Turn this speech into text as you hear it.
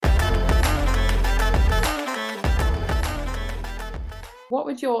What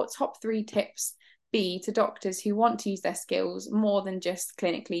would your top three tips be to doctors who want to use their skills more than just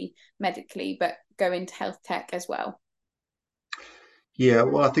clinically, medically, but go into health tech as well? Yeah,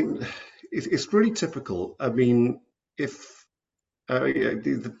 well, I think it's really typical. I mean, if yeah,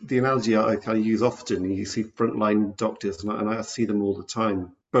 the analogy I kind of use often, you see frontline doctors, and I see them all the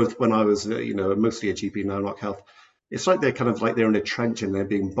time. Both when I was, mostly a GP, now not health. It's like they're kind of like they're in a trench and they're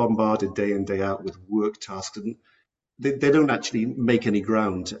being bombarded day in day out with work tasks, and they don't actually make any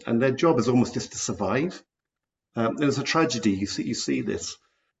ground, and their job is almost just to survive. There's a tragedy. You see this.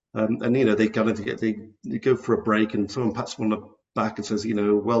 And they kind of they go for a break, and someone pats them on the back and says,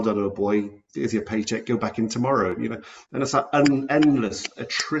 well done, old boy. Here's your paycheck. Go back in tomorrow. And it's that endless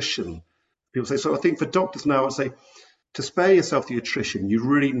attrition. People say. So I think for doctors now, I'd say to spare yourself the attrition, you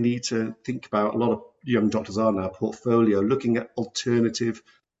really need to think about, a lot of young doctors are now, portfolio, looking at alternative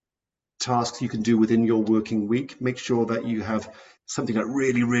tasks you can do within your working week. Make sure that you have something that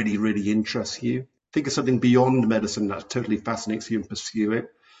really, really, really interests you. Think of something beyond medicine that totally fascinates you and pursue it.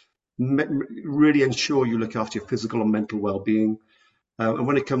 Really ensure you look after your physical and mental well-being. And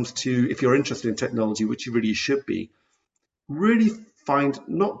when it comes to, if you're interested in technology, which you really should be, really find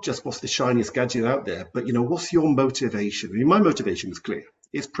not just what's the shiniest gadget out there, but what's your motivation. I mean, my motivation is clear: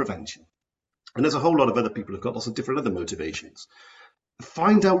 it's prevention. And there's a whole lot of other people who've got lots of different other motivations.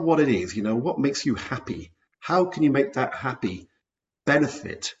 Find out what it is. What makes you happy. How can you make that happy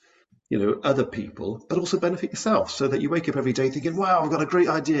benefit other people, but also benefit yourself, so that you wake up every day thinking, wow, I've got a great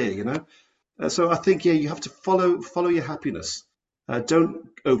idea. So I think, yeah, you have to follow your happiness. Don't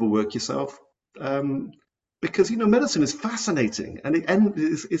overwork yourself, because medicine is fascinating, and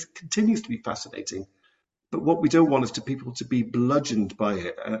it continues to be fascinating. But what we don't want is to people to be bludgeoned by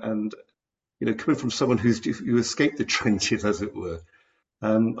it. And coming from someone who escaped the trenches, as it were,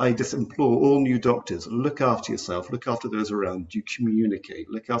 I just implore all new doctors: look after yourself, look after those around you,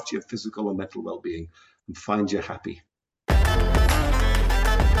 communicate, look after your physical and mental well-being, and find your happy.